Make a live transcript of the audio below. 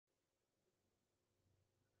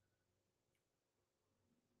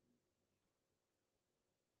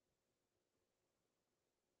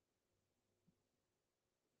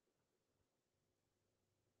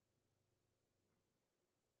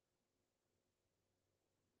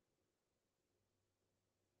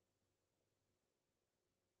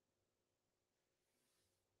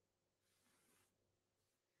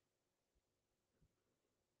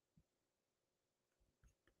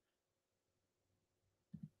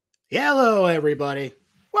Hello, everybody.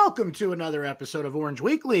 Welcome to another episode of Orange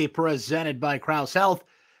Weekly presented by Krause Health.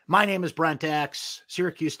 My name is Brent Axe,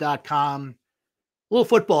 syracuse.com. Little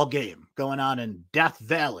football game going on in Death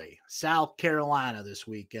Valley, South Carolina this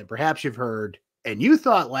weekend. Perhaps you've heard, and you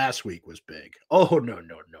thought last week was big. Oh, no.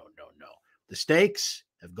 The stakes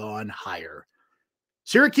have gone higher.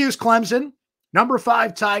 Syracuse, Clemson, number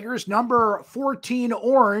 5 Tigers, number 14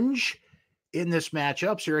 Orange in this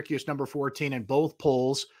matchup. Syracuse number 14 in both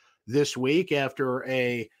polls this week after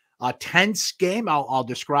a tense game. I'll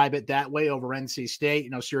describe it that way over NC State.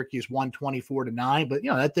 Syracuse won 24-9, but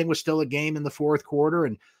that thing was still a game in the fourth quarter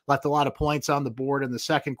and left a lot of points on the board in the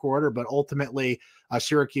second quarter. But ultimately,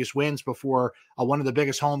 Syracuse wins before one of the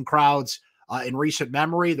biggest home crowds in recent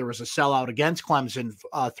memory. There was a sellout against Clemson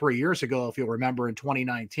 3 years ago, if you'll remember, in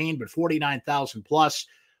 2019, but 49,000 plus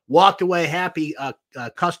walked away happy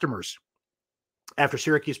customers after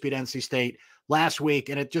Syracuse beat NC State last week,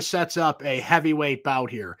 and it just sets up a heavyweight bout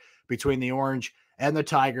here between the Orange and the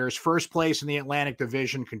Tigers. First place in the Atlantic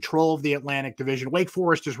Division, control of the Atlantic Division. Wake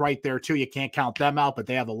Forest is right there, too. You can't count them out, but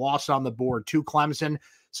they have a loss on the board to Clemson.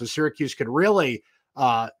 So Syracuse could really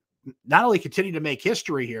not only continue to make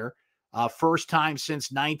history here, first time since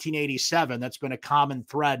 1987. That's been a common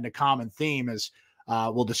thread and a common theme, as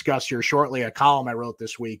we'll discuss here shortly. A column I wrote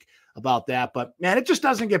this week about that. But, man, it just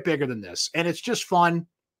doesn't get bigger than this. And it's just fun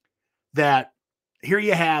that here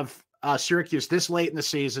you have Syracuse this late in the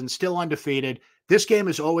season, still undefeated. This game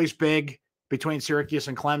is always big between Syracuse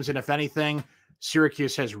and Clemson. If anything,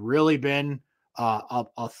 Syracuse has really been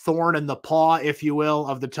a thorn in the paw, if you will,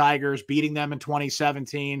 of the Tigers, beating them in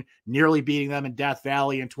 2017, nearly beating them in Death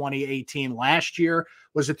Valley in 2018. Last year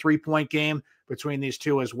was a 3-point game between these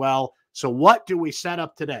two as well. So what do we set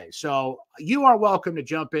up today? So you are welcome to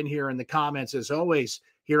jump in here in the comments, as always,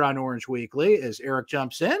 here on Orange Weekly, as Eric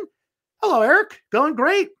jumps in. Hello, Eric. Going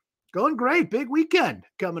great. Going great. Big weekend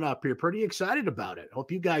coming up here. Pretty excited about it.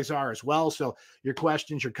 Hope you guys are as well. So your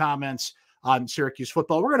questions, your comments on Syracuse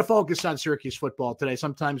football. We're going to focus on Syracuse football today.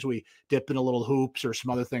 Sometimes we dip in a little hoops or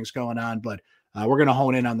some other things going on, but we're going to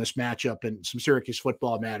hone in on this matchup and some Syracuse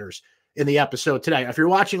football matters in the episode today. If you're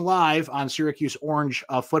watching live on Syracuse Orange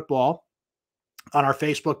football on our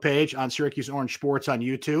Facebook page, on Syracuse Orange Sports on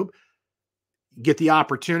YouTube, get the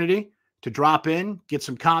opportunity to drop in, get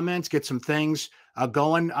some comments, get some things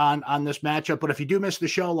going on this matchup. But if you do miss the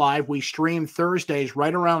show live, we stream Thursdays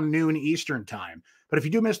right around noon Eastern time. But if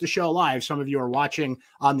you do miss the show live, some of you are watching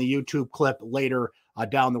on the YouTube clip later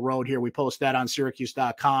down the road here. We post that on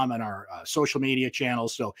syracuse.com and our social media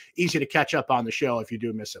channels. So easy to catch up on the show if you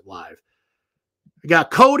do miss it live. We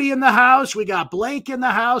got Cody in the house. We got Blake in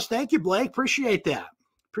the house. Thank you, Blake. Appreciate that.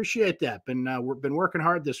 We've been working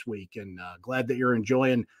hard this week, and glad that you're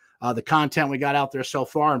enjoying the content we got out there so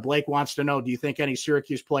far. And Blake wants to know, do you think any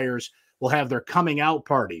Syracuse players will have their coming out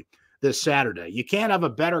party this Saturday? You can't have a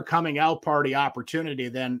better coming out party opportunity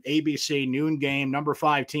than ABC noon game, number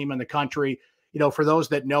 5 team in the country. For those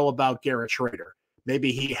that know about Garrett Schrader,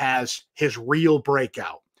 maybe he has his real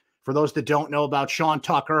breakout. For those that don't know about Sean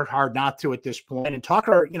Tucker, hard not to at this point. And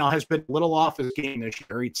Tucker, has been a little off his game this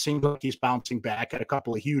year. It seems like he's bouncing back, had a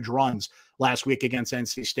couple of huge runs last week against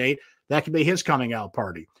NC State. That could be his coming out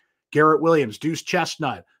party. Garrett Williams, Deuce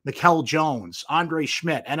Chestnut, Mikel Jones, Andre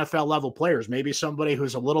Schmidt, NFL-level players, maybe somebody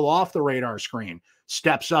who's a little off the radar screen,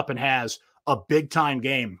 steps up and has a big-time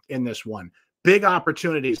game in this one. Big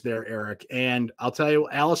opportunities there, Eric. And I'll tell you,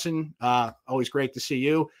 Allison, always great to see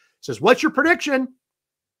you, says, what's your prediction?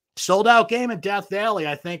 Sold-out game in Death Valley.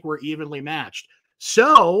 I think we're evenly matched.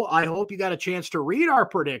 So I hope you got a chance to read our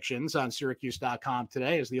predictions on syracuse.com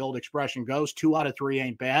today. As the old expression goes, 2 out of 3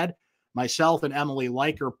 ain't bad. Myself and Emily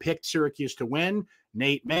Leiker picked Syracuse to win.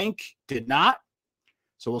 Nate Mank did not.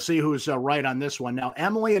 So we'll see who's right on this one. Now,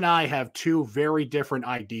 Emily and I have 2 very different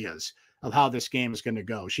ideas of how this game is going to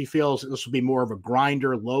go. She feels this will be more of a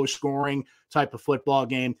grinder, low-scoring type of football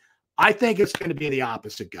game. I think it's going to be the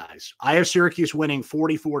opposite, guys. I have Syracuse winning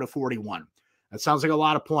 44-41. That sounds like a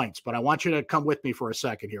lot of points, but I want you to come with me for a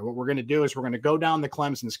second here. What we're going to do is we're going to go down the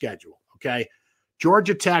Clemson schedule, okay?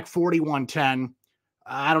 Georgia Tech, 41-10.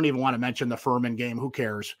 I don't even want to mention the Furman game. Who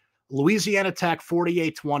cares? Louisiana Tech,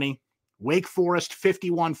 48-20. Wake Forest,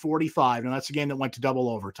 51-45. Now, that's a game that went to double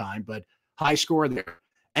overtime, but high score there.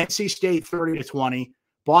 NC State, 30-20.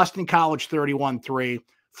 Boston College, 31-3.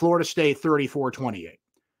 Florida State, 34-28.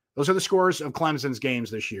 Those are the scores of Clemson's games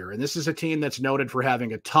this year. And this is a team that's noted for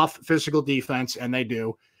having a tough physical defense, and they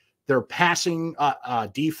do. Their passing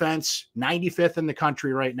defense, 95th in the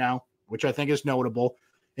country right now, which I think is notable.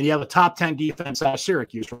 And you have a top 10 defense out of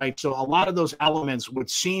Syracuse, right? So a lot of those elements would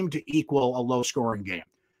seem to equal a low-scoring game.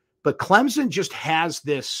 But Clemson just has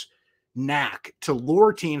this knack to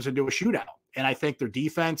lure teams into a shootout. And I think their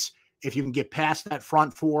defense, if you can get past that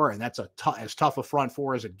front four, and that's as tough a front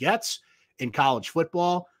four as it gets in college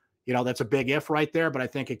football, that's a big if right there, but I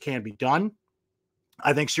think it can be done.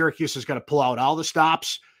 I think Syracuse is going to pull out all the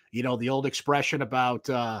stops. The old expression about,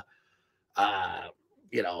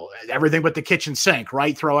 everything but the kitchen sink,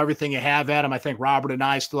 right? Throw everything you have at him. I think Robert and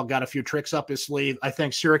I still got a few tricks up his sleeve. I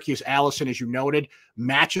think Syracuse Allison, as you noted,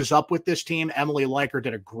 matches up with this team. Emily Leiker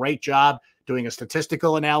did a great job doing a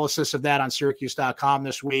statistical analysis of that on syracuse.com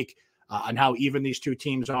this week on how even these two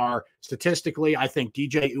teams are statistically. I think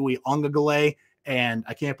DJ Uwe-Ongagale, and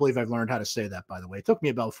I can't believe I've learned how to say that, by the way. It took me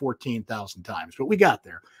about 14,000 times, but we got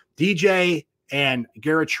there. DJ and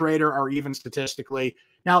Garrett Schrader are even statistically.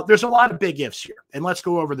 Now, there's a lot of big ifs here, and let's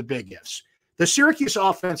go over the big ifs. The Syracuse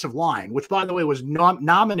offensive line, which, by the way, was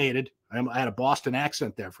nominated. I had a Boston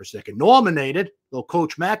accent there for a second. Nominated, little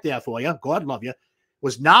Coach Mac there for you. God love you.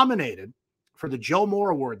 Was nominated for the Joe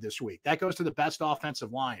Moore Award this week. That goes to the best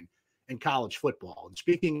offensive line in college football. And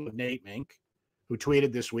speaking of Nate Mink, who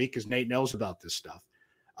tweeted this week, because Nate knows about this stuff,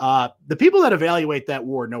 the people that evaluate that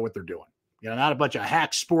award know what they're doing. Not a bunch of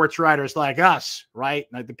hack sports writers like us, right?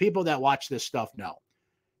 Like the people that watch this stuff know.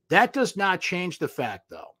 That does not change the fact,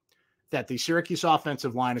 though, that the Syracuse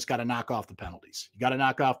offensive line has got to knock off the penalties. You got to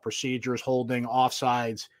knock off procedures, holding,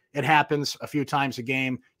 offsides. It happens a few times a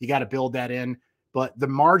game. You got to build that in. But the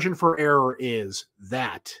margin for error is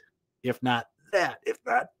that, if not that,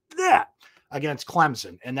 against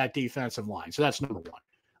Clemson and that defensive line. So that's number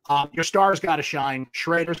one. Your stars got to shine.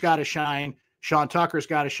 Schrader's got to shine. Sean Tucker's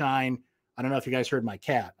got to shine. I don't know if you guys heard my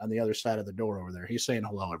cat on the other side of the door over there. He's saying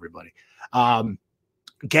hello, everybody.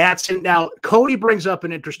 Gatson. Now, Cody brings up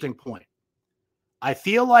an interesting point. I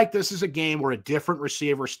feel like this is a game where a different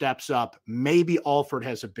receiver steps up. Maybe Alford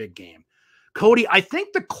has a big game. Cody, I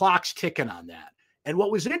think the clock's ticking on that. And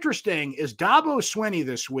what was interesting is Dabo Swinney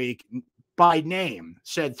this week, by name,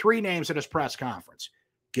 said three names at his press conference: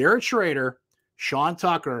 Garrett Schrader, Sean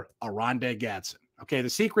Tucker, Aronde Gatson. Okay, the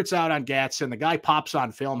secret's out on Gatson. The guy pops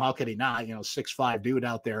on film. How could he not? 6'5" dude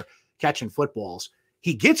out there catching footballs.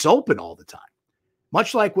 He gets open all the time.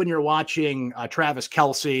 Much like when you're watching Travis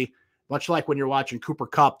Kelce, much like when you're watching Cooper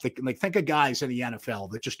Kupp, think of guys in the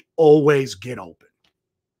NFL that just always get open.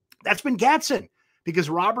 That's been Gatson, because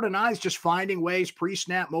Robert and I is just finding ways,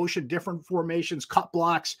 pre-snap motion, different formations, cut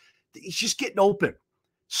blocks. He's just getting open.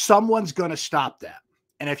 Someone's going to stop that.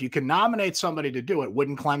 And if you can nominate somebody to do it,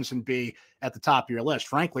 wouldn't Clemson be at the top of your list?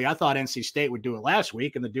 Frankly, I thought NC State would do it last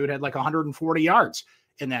week, and the dude had like 140 yards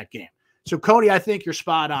in that game. So, Cody, I think you're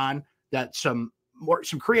spot on that some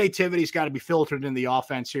creativity's got to be filtered in the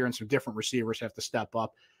offense here, and some different receivers have to step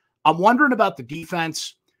up. I'm wondering about the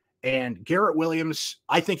defense and Garrett Williams.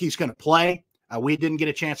 I think he's going to play. We didn't get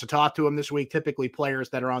a chance to talk to him this week. Typically, players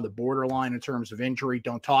that are on the borderline in terms of injury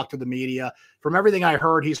don't talk to the media. From everything I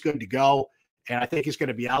heard, he's good to go, and I think he's going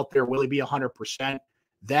to be out there. Will he be 100%?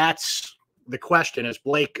 That's the question, as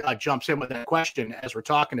Blake jumps in with that question as we're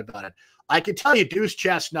talking about it. I can tell you Deuce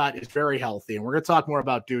Chestnut is very healthy, and we're going to talk more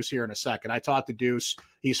about Deuce here in a second. I talked to Deuce.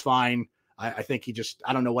 He's fine. I think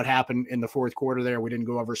I don't know what happened in the fourth quarter there. We didn't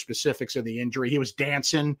go over specifics of the injury. He was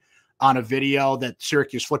dancing on a video that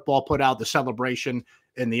Syracuse football put out, the celebration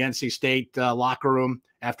in the NC State locker room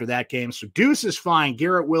after that game. So Deuce is fine.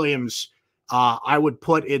 Garrett Williams, I would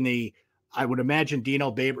imagine Dino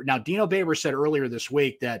Baber. Now, Dino Baber said earlier this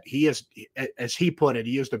week that he is, as he put it,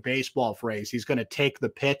 he used a baseball phrase. He's going to take the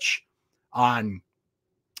pitch on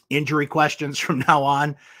injury questions from now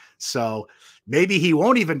on. So maybe he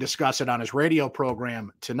won't even discuss it on his radio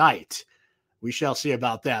program tonight. We shall see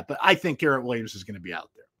about that. But I think Garrett Williams is going to be out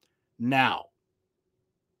there. Now,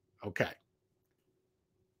 okay,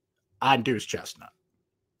 on Deuce Chestnut.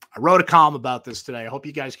 I wrote a column about this today. I hope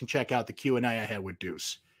you guys can check out the Q&A I had with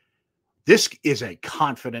Deuce. This is a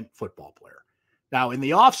confident football player. Now, in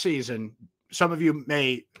the offseason, some of you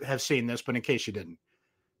may have seen this, but in case you didn't,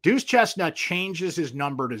 Deuce Chestnut changes his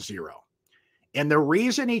number to 0. And the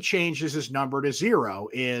reason he changes his number to 0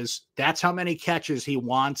 is that's how many catches he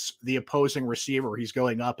wants the opposing receiver he's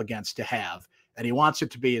going up against to have. And he wants it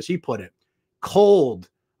to be, as he put it, cold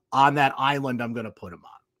on that island I'm going to put him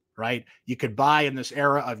on, right? You could buy, in this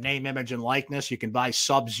era of name, image, and likeness, you can buy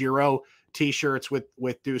Sub-Zero T-shirts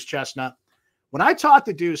with Deuce Chestnut. When I talked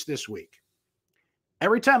to Deuce this week,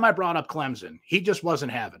 every time I brought up Clemson, he just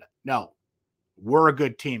wasn't having it. No, we're a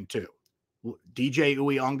good team too. DJ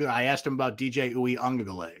Uwe-Ongagale, I asked him about DJ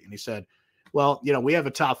Uwe-Ongagale, and he said, well, we have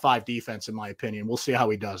a top 5 defense, in my opinion. We'll see how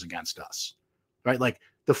he does against us, right? Like,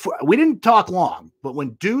 we didn't talk long, but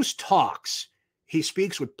when Deuce talks, he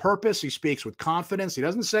speaks with purpose. He speaks with confidence. He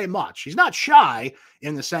doesn't say much. He's not shy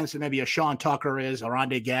in the sense that maybe a Sean Tucker is.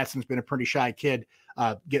 Oronde Gadsden's been a pretty shy kid,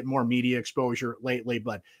 getting more media exposure lately,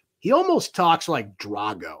 but he almost talks like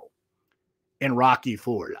Drago in Rocky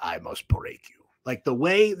IV. I must break you. Like the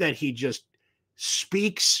way that he just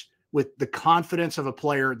speaks with the confidence of a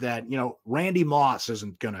player that, Randy Moss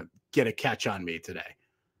isn't going to get a catch on me today.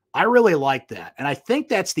 I really like that. And I think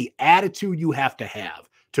that's the attitude you have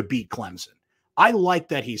to beat Clemson. I like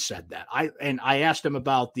that he said that. I asked him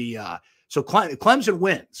about so Clemson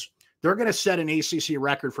wins. They're going to set an ACC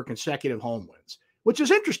record for consecutive home wins, which is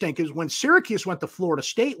interesting because when Syracuse went to Florida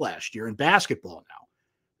State last year in basketball now,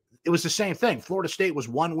 it was the same thing. Florida State was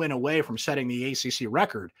 1 win away from setting the ACC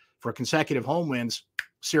record for consecutive home wins.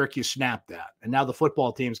 Syracuse snapped that. And now the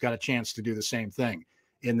football team's got a chance to do the same thing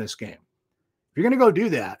in this game. If you're going to go do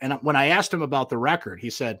that, and when I asked him about the record, he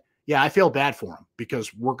said, yeah, I feel bad for him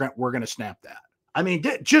because we're going to snap that. I mean,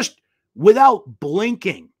 just without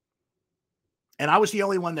blinking. And I was the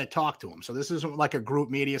only one that talked to him. So this isn't like a group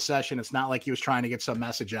media session. It's not like he was trying to get some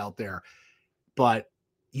message out there. But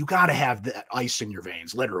you got to have that ice in your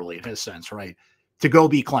veins, literally, in his sense, right? To go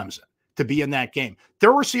beat Clemson, to be in that game.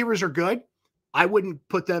 Their receivers are good. I wouldn't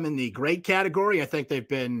put them in the great category. I think they've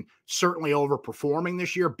been certainly overperforming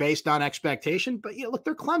this year based on expectation. But, look,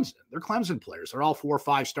 they're Clemson. They're Clemson players. They're all 4 or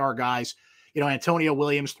 5-star guys. Antonio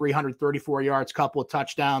Williams, 334 yards, couple of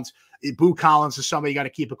touchdowns. Boo Collins is somebody you got to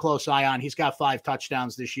keep a close eye on. He's got 5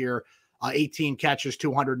 touchdowns this year, 18 catches,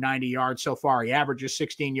 290 yards so far. He averages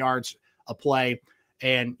 16 yards a play.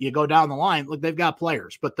 And you go down the line, look, they've got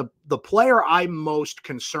players. But the player I'm most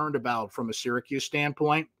concerned about from a Syracuse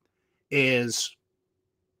standpoint is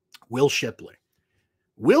Will Shipley.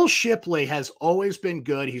 Will Shipley has always been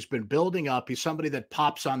good. He's been building up. He's somebody that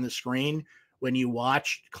pops on the screen when you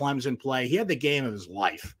watch Clemson play. He had the game of his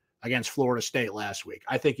life against Florida State last week.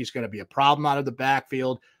 I think he's going to be a problem out of the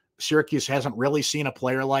backfield. Syracuse hasn't really seen a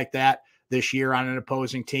player like that this year on an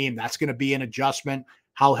opposing team. That's going to be an adjustment.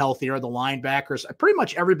 How healthy are the linebackers? Pretty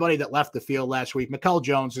much everybody that left the field last week. Mikel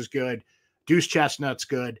Jones is good. Deuce Chestnut's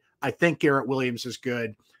good. I think Garrett Williams is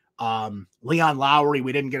good. Leon Lowry,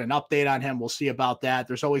 we didn't get an update on him. We'll see about that.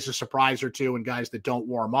 There's always a surprise or two and guys that don't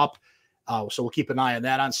warm up. So we'll keep an eye on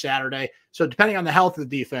that on Saturday. So depending on the health of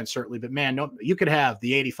the defense, certainly. But, man, you could have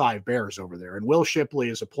the 85 Bears over there. And Will Shipley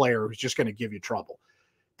is a player who's just going to give you trouble.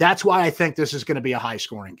 That's why I think this is going to be a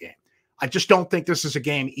high-scoring game. I just don't think this is a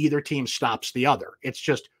game either team stops the other. It's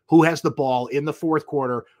just who has the ball in the fourth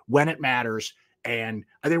quarter when it matters. And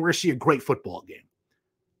I think we're going to see a great football game.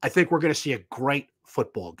 I think we're going to see a great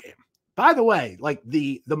football game. By the way, like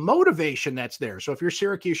the motivation that's there. So if you're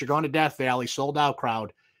Syracuse, you're going to Death Valley, sold out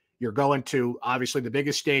crowd. You're going to obviously the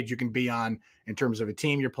biggest stage you can be on in terms of a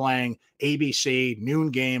team you're playing, ABC,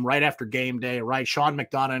 noon game, right after game day, right? Sean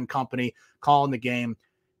McDonough and company calling the game.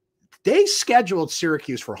 They scheduled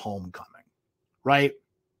Syracuse for homecoming, right?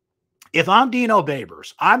 If I'm Dino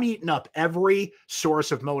Babers, I'm eating up every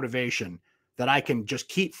source of motivation that I can just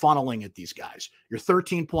keep funneling at these guys. You're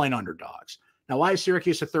 13-point underdogs. Now, why is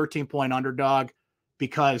Syracuse a 13-point underdog?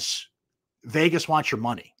 Because Vegas wants your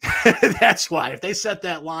money. That's why. If they set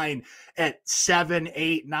that line at 7,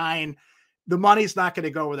 8, 9, the money's not going to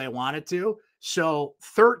go where they want it to. So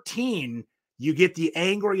 13, you get the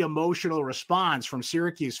angry, emotional response from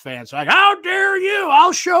Syracuse fans. Like, how dare you?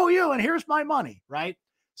 I'll show you. And here's my money, right?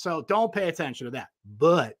 So don't pay attention to that.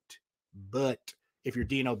 But if you're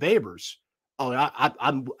Dino Babers,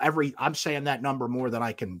 I'm saying that number more than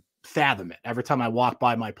I can fathom it every time I walk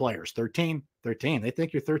by my players. 13. They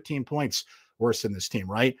think you're 13 points worse than this team,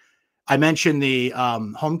 right? I mentioned the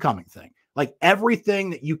homecoming thing. Like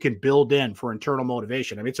everything that you can build in for internal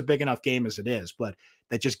motivation. I mean, it's a big enough game as it is, but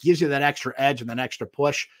that just gives you that extra edge and that extra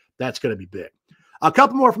push. That's going to be big. A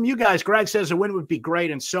couple more from you guys. Greg says a win would be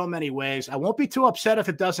great in so many ways. I won't be too upset if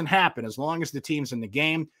it doesn't happen, as long as the team's in the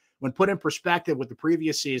game. When put in perspective with the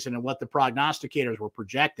previous season and what the prognosticators were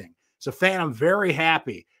projecting. So, fan, I'm very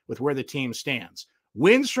happy with where the team stands.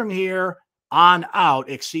 Wins from here on out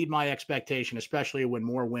exceed my expectation, especially when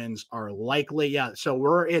more wins are likely. Yeah, so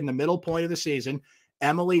we're in the middle point of the season.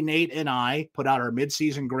 Emily, Nate, and I put out our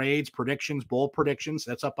midseason grades, predictions, bowl predictions.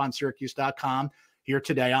 That's up on syracuse.com here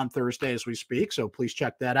today on Thursday as we speak. So please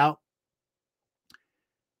check that out.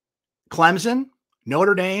 Clemson,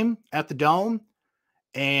 Notre Dame at the Dome.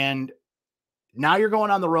 And now you're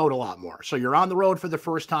going on the road a lot more. So you're on the road for the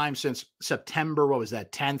first time since September,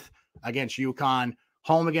 10th against UConn,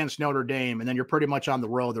 home against Notre Dame, and then you're pretty much on the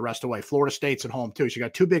road the rest of the way. Florida State's at home too. So you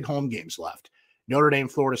got 2 big home games left. Notre Dame,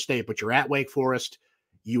 Florida State, but you're at Wake Forest.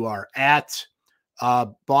 You are at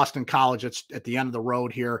Boston College. It's at the end of the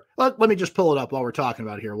road here. Let me just pull it up while we're talking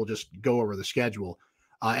about it here. We'll just go over the schedule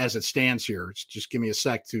as it stands here. Just give me a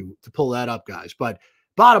sec to pull that up, guys. But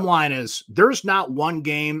bottom line is there's not one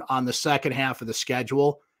game on the second half of the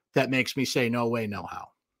schedule that makes me say no way, no how.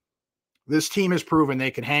 This team has proven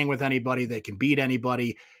they can hang with anybody. They can beat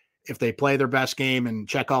anybody if they play their best game and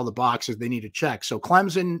check all the boxes they need to check. So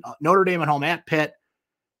Clemson, Notre Dame at home, at Pitt.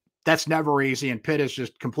 That's never easy, and Pitt has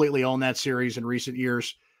just completely owned that series in recent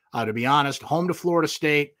years. To be honest, home to Florida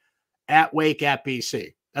State, at Wake, at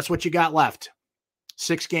BC. That's what you got left.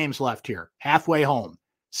 6 games left here. Halfway home.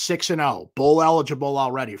 6-0. Bowl eligible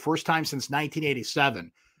already. First time since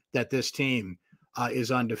 1987 that this team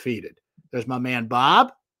is undefeated. There's my man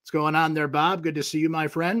Bob. What's going on there, Bob? Good to see you, my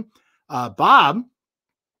friend. Bob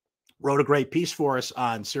wrote a great piece for us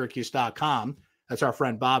on syracuse.com. That's our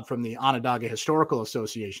friend Bob from the Onondaga Historical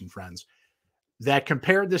Association, friends, that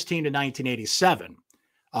compared this team to 1987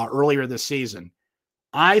 earlier this season.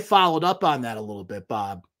 I followed up on that a little bit,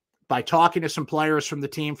 Bob, by talking to some players from the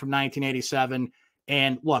team from 1987.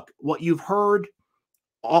 And look, what you've heard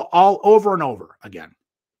all over and over again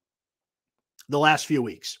the last few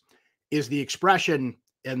weeks is the expression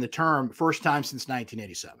and the term first time since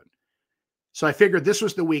 1987. So I figured this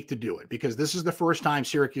was the week to do it because this is the first time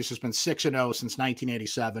Syracuse has been 6-0 since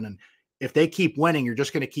 1987. And if they keep winning, you're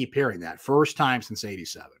just going to keep hearing that. First time since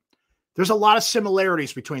 87. There's a lot of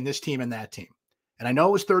similarities between this team and that team. And I know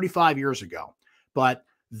it was 35 years ago, but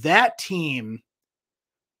that team,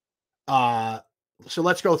 so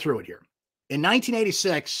let's go through it here. In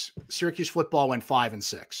 1986, Syracuse football went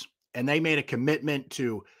 5-6, and they made a commitment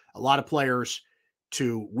to a lot of players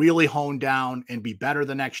to really hone down and be better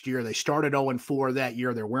the next year. They started 0-4 that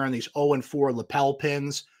year. They're wearing these 0-4 lapel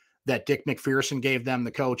pins that Dick McPherson gave them,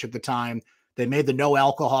 the coach at the time. They made the no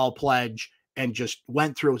alcohol pledge and just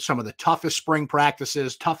went through some of the toughest spring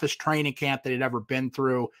practices, toughest training camp they'd ever been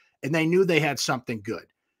through. And they knew they had something good.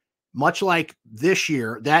 Much like this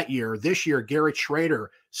year, Garrett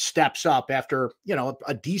Schrader steps up after,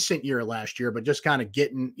 a decent year last year, but just kind of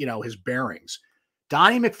getting, his bearings.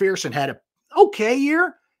 Donnie McPherson had a okay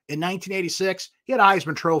year in 1986. He had a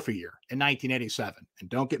Heisman Trophy year in 1987. And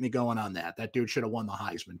don't get me going on that. That dude should have won the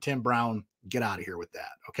Heisman. Tim Brown, get out of here with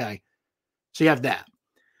that. Okay. So you have that.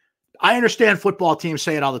 I understand football teams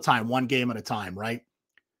say it all the time, one game at a time, right?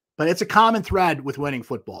 But it's a common thread with winning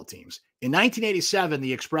football teams. In 1987,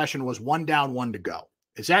 the expression was 1 down, 1 to go.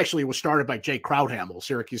 It actually was started by Jay Krauthamel,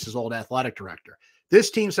 Syracuse's old athletic director.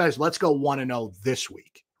 This team says, let's go 1-0 this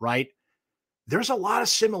week, right? There's a lot of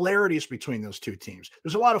similarities between those two teams.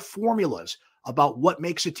 There's a lot of formulas about what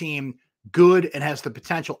makes a team good and has the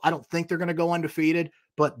potential. I don't think they're going to go undefeated,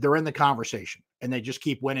 but they're in the conversation and they just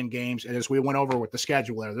keep winning games. And as we went over with the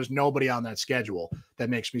schedule there's nobody on that schedule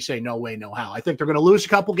that makes me say no way, no how. I think they're going to lose a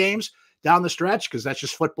couple games down the stretch because that's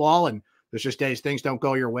just football. And there's just days things don't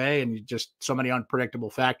go your way and just so many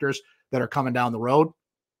unpredictable factors that are coming down the road.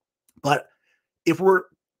 But if we're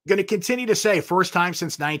going to continue to say first time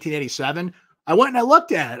since 1987, I went and I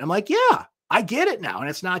looked at it. I'm like, yeah, I get it now. And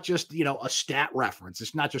it's not just, a stat reference.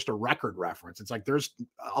 It's not just a record reference. It's like there's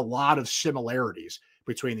a lot of similarities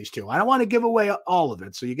between these two. I don't want to give away all of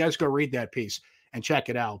it. So you guys go read that piece and check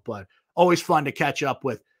it out. But always fun to catch up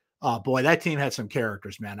with. Boy, that team had some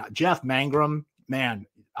characters, man. Jeff Mangrum, man,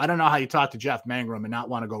 I don't know how you talk to Jeff Mangrum and not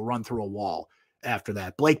want to go run through a wall after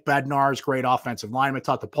that. Blake Bednar's great offensive lineman.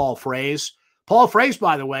 Talked to Paul Fraze. Paul Fraze,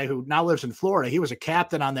 by the way, who now lives in Florida, he was a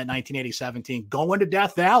captain on that 1987 team going to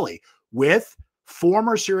Death Valley with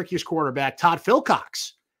former Syracuse quarterback Todd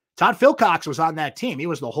Philcox. Todd Philcox was on that team. He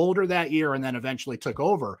was the holder that year and then eventually took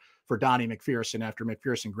over for Donnie McPherson after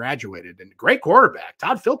McPherson graduated. And great quarterback.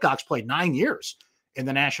 Todd Philcox played 9 years in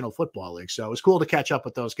the National Football League. So it was cool to catch up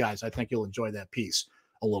with those guys. I think you'll enjoy that piece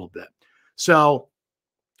a little bit. So,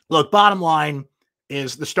 look, bottom line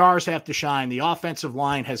is the stars have to shine. The offensive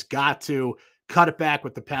line has got to cut it back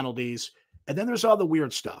with the penalties. And then there's all the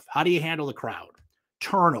weird stuff. How do you handle the crowd?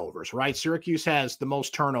 Turnovers, right? Syracuse has the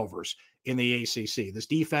most turnovers in the ACC. This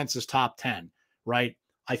defense is top 10, right?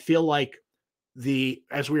 I feel like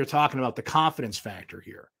as we were talking about, the confidence factor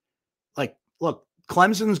here. Like, look,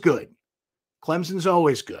 Clemson's good. Clemson's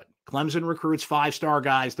always good. Clemson recruits 5-star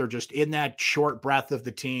guys. They're just in that short breath of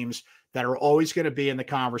the teams that are always going to be in the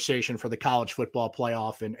conversation for the college football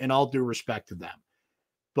playoff, and all due respect to them.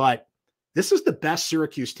 But this is the best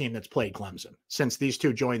Syracuse team that's played Clemson since these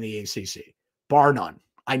two joined the ACC, bar none.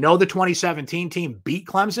 I know the 2017 team beat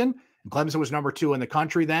Clemson, and Clemson was number 2 in the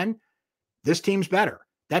country then. This team's better.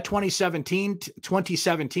 That 2017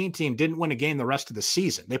 team didn't win a game the rest of the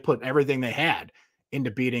season. They put everything they had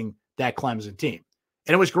into beating that Clemson team.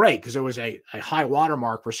 And it was great because it was a high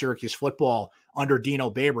watermark for Syracuse football under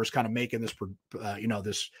Dino Babers, kind of making this,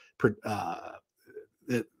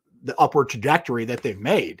 the upward trajectory that they've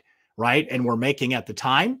made, right? And we're making at the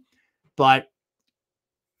time, but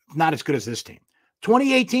not as good as this team.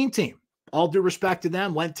 2018 team, all due respect to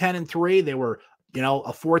them, went 10-3. They were,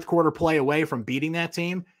 a fourth quarter play away from beating that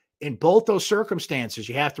team. In both those circumstances,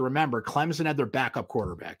 you have to remember Clemson had their backup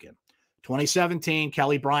quarterback in. 2017,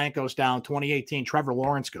 Kelly Bryant goes down. 2018, Trevor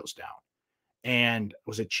Lawrence goes down. And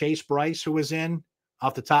was it Chase Bryce who was in,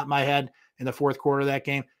 off the top of my head, in the fourth quarter of that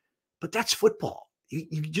game? But that's football.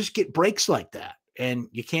 You just get breaks like that. And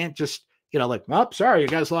you can't just, sorry, you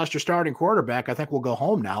guys lost your starting quarterback. I think we'll go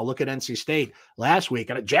home now. Look at NC State last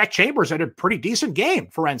week. Jack Chambers had a pretty decent game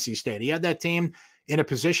for NC State. He had that team in a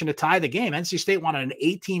position to tie the game. NC State wanted an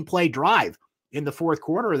 18-play drive in the fourth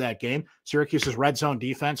quarter of that game. Syracuse's red zone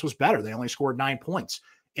defense was better. They only scored 9 points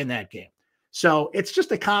in that game. So it's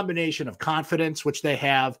just a combination of confidence, which they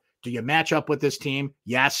have. Do you match up with this team?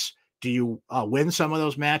 Yes. Do you win some of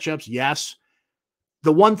those matchups? Yes.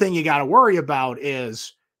 The one thing you got to worry about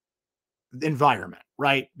is the environment,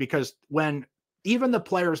 right? Because when even the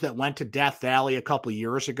players that went to Death Valley a couple of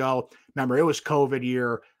years ago, remember it was COVID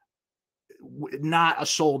year, not a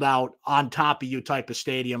sold out on top of you type of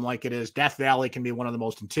stadium like it is. Death Valley can be one of the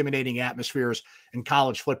most intimidating atmospheres in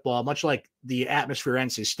college football, much like the atmosphere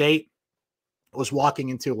NC State was walking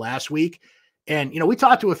into last week. And, we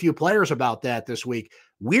talked to a few players about that this week.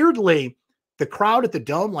 Weirdly, the crowd at the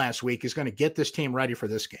Dome last week is going to get this team ready for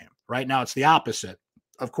this game. Right now, it's the opposite,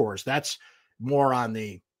 of course. That's more on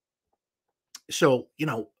so,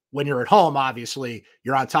 when you're at home, obviously,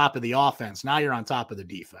 you're on top of the offense. Now you're on top of the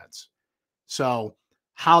defense. So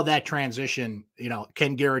how that transition,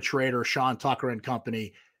 Ken Garrett Schrader, Sean Tucker and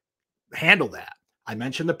company handle that. I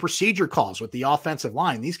mentioned the procedure calls with the offensive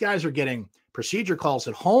line. These guys are getting procedure calls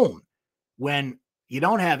at home when you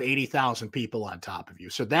don't have 80,000 people on top of you.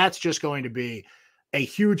 So that's just going to be a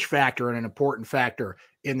huge factor and an important factor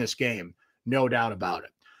in this game. No doubt about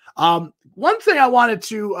it. One thing I wanted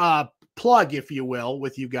to plug, if you will,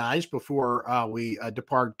 with you guys before we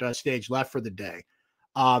depart stage left for the day.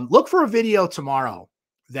 Look for a video tomorrow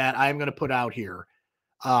that I'm going to put out here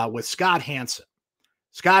with Scott Hansen.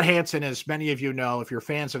 Scott Hansen, as many of you know, if you're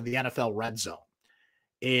fans of the NFL Red Zone,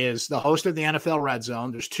 is the host of the NFL Red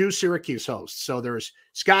Zone. There's two Syracuse hosts. So there's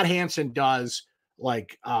Scott Hansen does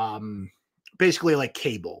basically like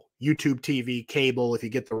cable, YouTube TV, cable, if you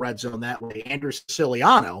get the Red Zone that way. Andrew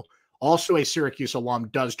Siciliano, also a Syracuse alum,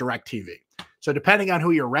 does DirecTV. So depending on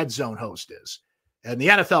who your Red Zone host is, and the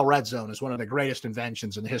NFL Red Zone is one of the greatest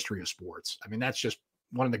inventions in the history of sports. I mean, that's just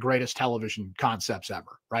one of the greatest television concepts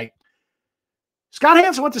ever, right? Scott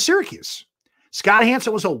Hansen went to Syracuse. Scott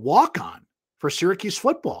Hansen was a walk-on for Syracuse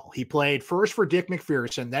football. He played first for Dick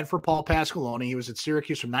McPherson, then for Paul Pasqualoni. He was at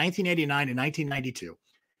Syracuse from 1989 to 1992.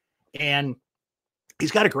 And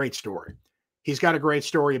he's got a great story. He's got a great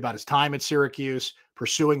story about his time at Syracuse,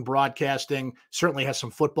 pursuing broadcasting, certainly has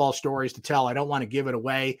some football stories to tell. I don't want to give it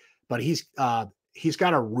away, but he's got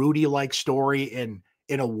a Rudy-like story in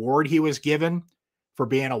an award he was given for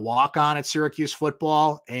being a walk-on at Syracuse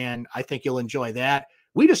football, and I think you'll enjoy that.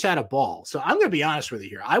 We just had a ball. So I'm going to be honest with you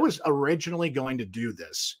here. I was originally going to do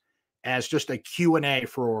this as just a Q&A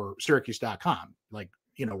for syracuse.com,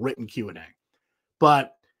 written Q&A.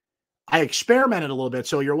 But I experimented a little bit.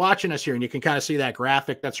 So you're watching us here, and you can kind of see that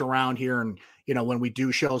graphic that's around here. And, when we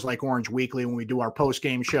do shows like Orange Weekly, when we do our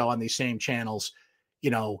post-game show on these same channels,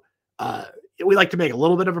 we like to make a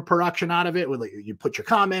little bit of a production out of it. You put your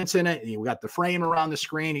comments in it, and you got the frame around the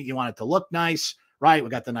screen. You want it to look nice, right? We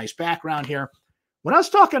got the nice background here. When I was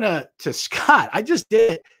talking to Scott, I just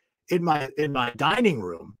did it in my dining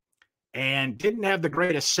room and didn't have the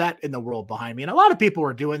greatest set in the world behind me. And a lot of people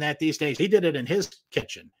are doing that these days. He did it in his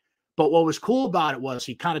kitchen. But what was cool about it was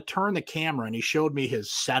he kind of turned the camera and he showed me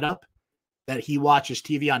his setup that he watches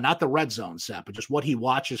TV on, not the Red Zone set, but just what he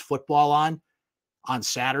watches football on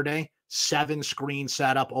Saturday. 7-screen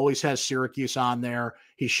setup, always has Syracuse on there.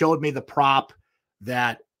 He showed me the prop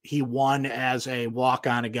that he won as a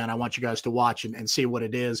walk-on. Again, I want you guys to watch and see what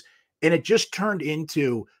it is. And it just turned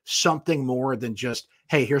into something more than just,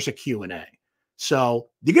 hey, here's a Q&A. So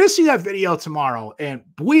you're going to see that video tomorrow, and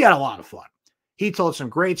we had a lot of fun. He told some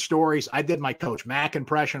great stories. I did my Coach Mack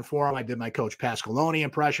impression for him. I did my Coach Pasqualoni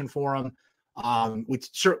impression for him. We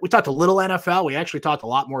talked a little NFL. We actually talked a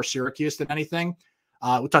lot more Syracuse than anything.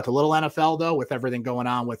 We talked a little NFL, though, with everything going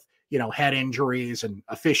on with, head injuries and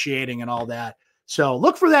officiating and all that. So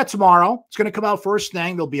look for that tomorrow. It's going to come out first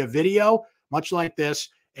thing. There'll be a video much like this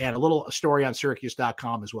and a story on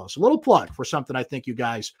syracuse.com as well. So a little plug for something I think you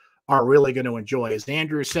guys are really going to enjoy. As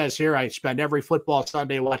Andrew says here, I spend every football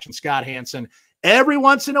Sunday watching Scott Hansen. Every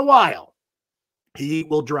once in a while, he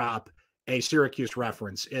will drop a Syracuse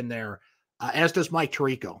reference in there, as does Mike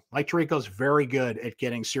Tirico. Mike Tirico's very good at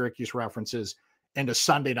getting Syracuse references into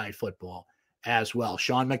Sunday Night Football as well.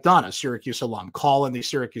 Sean McDonough, Syracuse alum, calling the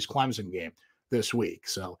Syracuse-Clemson game this week.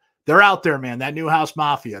 So they're out there, man. That Newhouse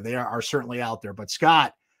Mafia, they are certainly out there. But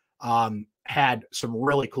Scott had some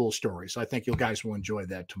really cool stories. I think you guys will enjoy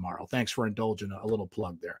that tomorrow. Thanks for indulging a little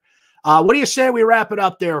plug there. What do you say we wrap it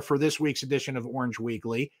up there for this week's edition of Orange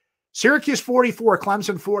Weekly? Syracuse 44,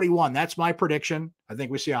 Clemson 41. That's my prediction. I think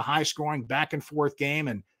we see a high-scoring back-and-forth game.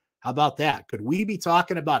 And how about that? Could we be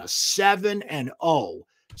talking about a 7-0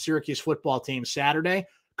 Syracuse football team Saturday?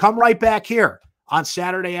 Come right back here on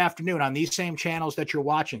Saturday afternoon on these same channels that you're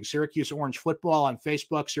watching. Syracuse Orange Football on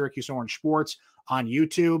Facebook, Syracuse Orange Sports on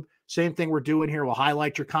YouTube. Same thing we're doing here. We'll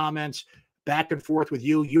highlight your comments back and forth with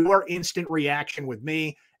you. Your instant reaction with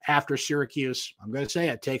me after Syracuse, I'm going to say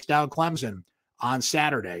it, takes down Clemson on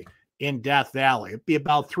Saturday in Death Valley. It'd be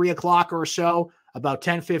about 3 o'clock or so, about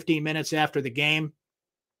 10, 15 minutes after the game.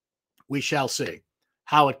 We shall see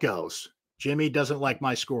how it goes. Jimmy doesn't like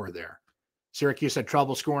my score there. Syracuse had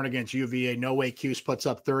trouble scoring against UVA. No way Cuse puts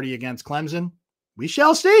up 30 against Clemson. We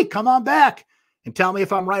shall see. Come on back and tell me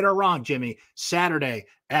if I'm right or wrong, Jimmy. Saturday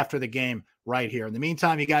after the game right here. In the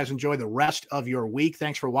meantime, you guys enjoy the rest of your week.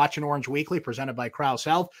 Thanks for watching Orange Weekly, presented by Krause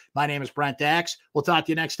Health. My name is Brent Axe. We'll talk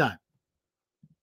to you next time.